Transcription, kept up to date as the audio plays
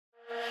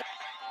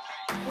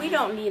We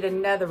don't need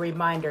another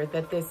reminder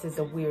that this is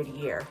a weird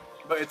year.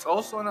 But it's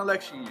also an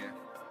election year,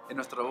 y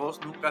nuestra voz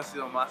nunca ha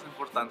sido más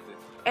importante.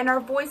 And our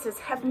voices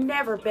have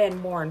never been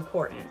more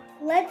important.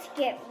 Let's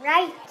get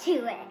right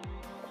to it.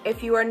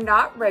 If you are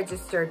not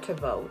registered to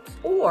vote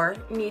or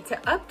need to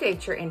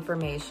update your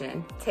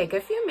information, take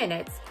a few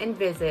minutes and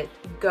visit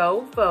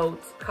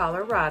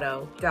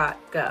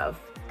govotecolorado.gov.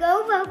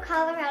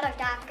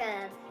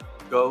 GoVoteColorado.gov.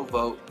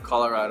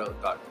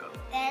 GoVoteColorado.gov.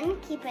 Then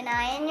keep an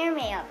eye on your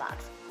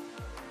mailbox.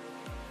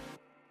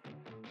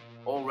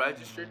 All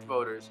registered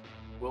voters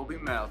will be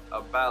mailed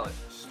a ballot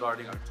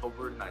starting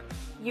October 9th.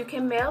 You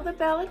can mail the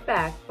ballot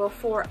back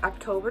before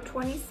October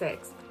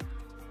 26th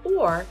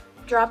or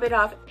drop it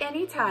off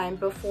anytime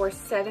before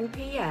 7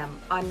 p.m.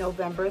 on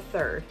November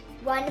 3rd.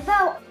 One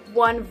vote.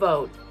 One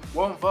vote.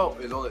 One vote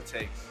is all it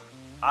takes.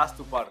 Haz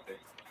tu parte.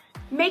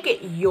 Make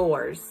it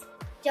yours.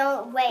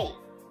 Don't wait.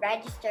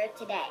 Register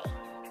today.